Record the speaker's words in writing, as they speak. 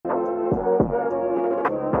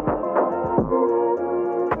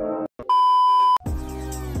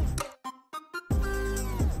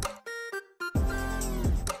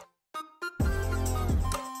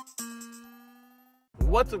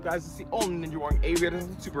What's up, guys? It's the only ninja wearing aviators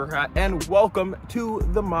and super hat, and welcome to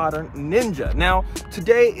the Modern Ninja. Now,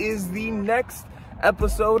 today is the next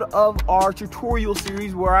episode of our tutorial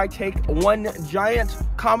series where I take one giant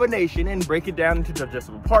combination and break it down into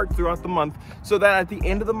digestible parts throughout the month, so that at the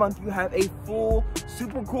end of the month you have a full,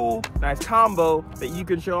 super cool, nice combo that you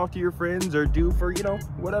can show off to your friends or do for, you know,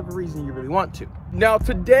 whatever reason you really want to. Now,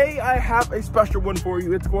 today I have a special one for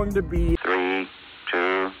you. It's going to be 3,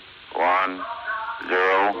 2, 1,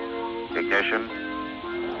 0, ignition,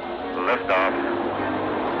 lift off,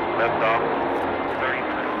 30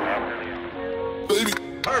 minutes after the Baby,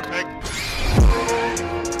 perfect.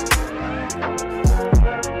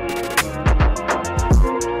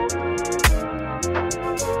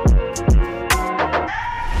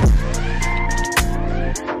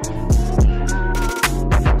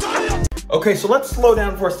 Okay, so let's slow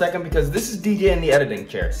down for a second because this is DJ in the editing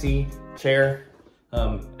chair. See, chair,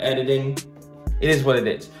 editing. It is what it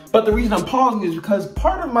is. But the reason I'm pausing is because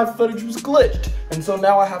part of my footage was glitched. And so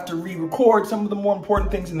now I have to re-record some of the more important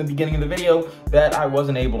things in the beginning of the video that I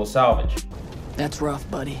wasn't able to salvage. That's rough,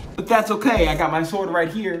 buddy. But that's okay, I got my sword right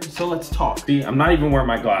here, so let's talk. See, I'm not even wearing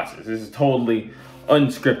my glasses. This is totally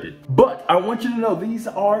unscripted. But I want you to know these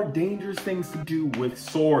are dangerous things to do with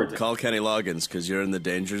swords. Call Kenny Loggins, because you're in the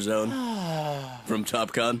danger zone from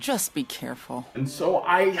Top Gun. Just be careful. And so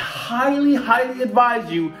I highly, highly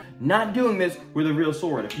advise you not doing this with a real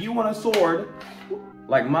sword. If you want a sword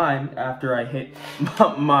like mine, after I hit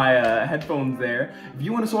my headphones there, if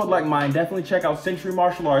you want a sword like mine, definitely check out Century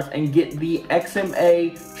Martial Arts and get the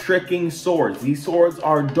XMA tricking swords. These swords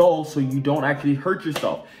are dull, so you don't actually hurt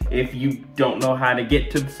yourself. If you don't know how to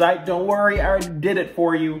get to the site, don't worry, I already did it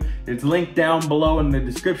for you. It's linked down below in the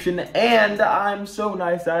description, and I'm so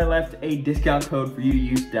nice that I left a discount code for you to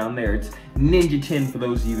use down there. It's Ninja10 for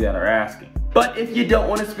those of you that are asking. But if you don't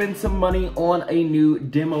want to spend some money on a new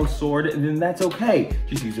demo sword, then that's okay.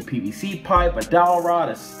 Just use a PVC pipe, a dowel rod,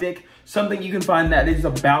 a stick, something you can find that is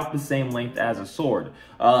about the same length as a sword.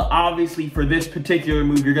 Obviously, for this particular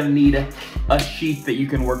move, you're gonna need a sheath that you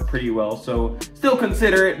can work pretty well, so still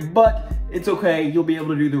consider it, but it's okay. You'll be able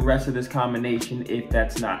to do the rest of this combination if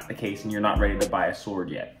that's not the case and you're not ready to buy a sword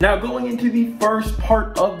yet. Now, going into the first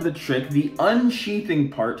part of the trick, the unsheathing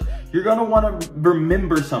part, you're gonna wanna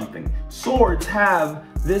remember something. Swords have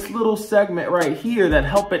this little segment right here that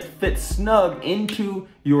help it fit snug into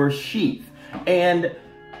your sheath. And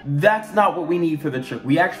that's not what we need for the trick.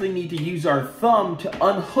 We actually need to use our thumb to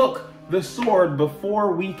unhook the sword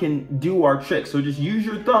before we can do our trick. So just use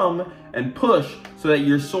your thumb and push so that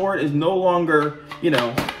your sword is no longer, you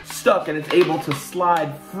know, stuck and it's able to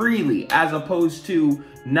slide freely, as opposed to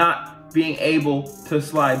not being able to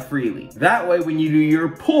slide freely. That way, when you do your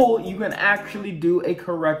pull, you can actually do a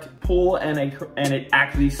correct pull and it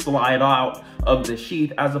actually slide out of the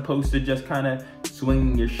sheath, as opposed to just kind of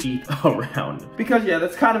swinging your sheath around. Because yeah,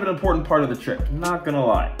 that's kind of an important part of the trick, not gonna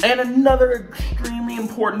lie. And another extremely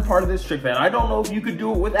important part of this trick that I don't know if you could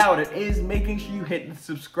do it without it is making sure you hit the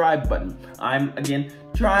subscribe button. I'm, again,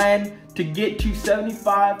 trying to get to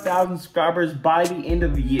 75,000 subscribers by the end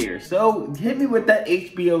of the year. So hit me with that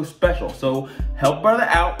HBO special. So help brother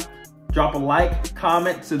out. Drop a like,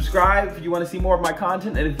 comment, subscribe if you want to see more of my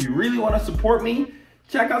content. And if you really want to support me,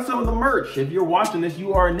 check out some of the merch. If you're watching this,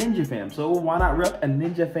 you are a Ninja Fam, so why not rep a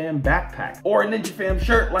Ninja Fam backpack or a Ninja Fam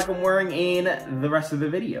shirt like I'm wearing in the rest of the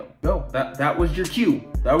video? Go, that was your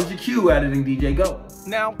cue. That was your cue, editing DJ, go.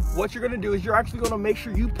 Now, what you're gonna do is you're actually gonna make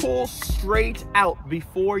sure you pull straight out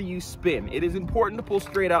before you spin. It is important to pull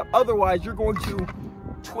straight out, otherwise you're going to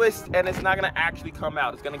twist and it's not gonna actually come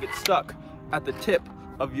out. It's gonna get stuck at the tip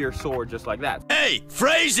of your sword just like that. Hey,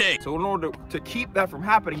 phrasing! So in order to keep that from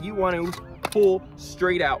happening, you want to pull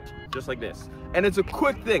straight out just like this. And it's a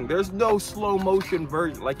quick thing. There's no slow motion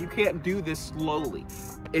version. Like, you can't do this slowly.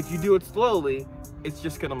 If you do it slowly, it's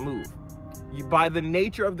just gonna move. By the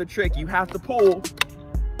nature of the trick, you have to pull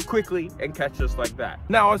quickly and catch just like that.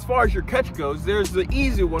 Now, as far as your catch goes, there's the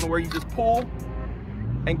easy one where you just pull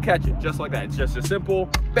and catch it just like that. It's just a simple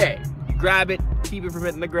bang. You grab it, keep it from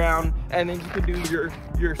hitting the ground, and then you can do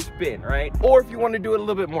your spin, right? Or if you want to do it a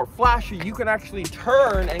little bit more flashy, you can actually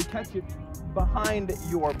turn and catch it behind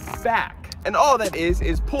your back. And all that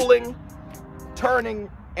is pulling, turning,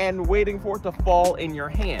 and waiting for it to fall in your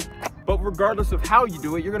hand. But regardless of how you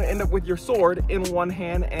do it, you're gonna end up with your sword in one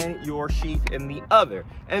hand and your sheath in the other.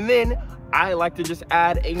 And then I like to just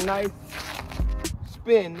add a nice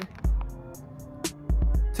spin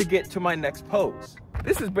to get to my next pose.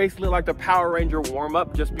 This is basically like the Power Ranger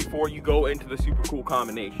warm-up just before you go into the super cool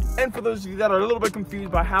combination. And for those of you that are a little bit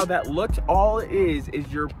confused by how that looked, all it is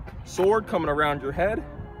your sword coming around your head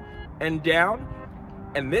and down,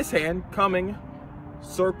 and this hand coming,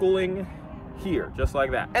 circling here, just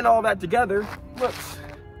like that. And all that together looks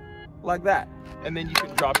like that. And then you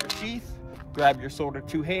can drop your sheath, grab your sword in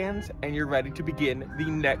 2 hands, and you're ready to begin the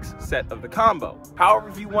next set of the combo. However,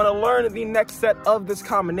 if you want to learn the next set of this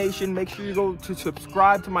combination, make sure you go to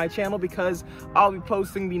subscribe to my channel because I'll be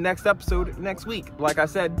posting the next episode next week. Like I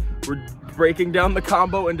said, we're breaking down the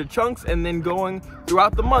combo into chunks and then going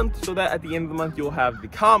throughout the month so that at the end of the month you'll have the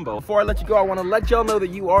combo. Before I let you go, I want to let y'all know that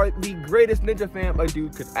you are the greatest ninja fam a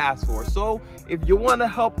dude could ask for. So if you want to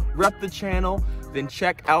help rep the channel, then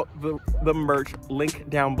check out the merch link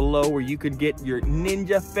down below where you can get your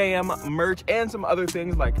Ninja Fam merch and some other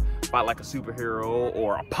things like Fight Like a Superhero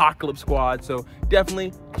or Apocalypse Squad. So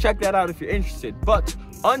definitely check that out if you're interested. But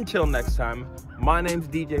until next time, my name's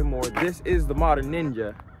DJ Moore. This is the Modern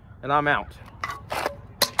Ninja, and I'm out.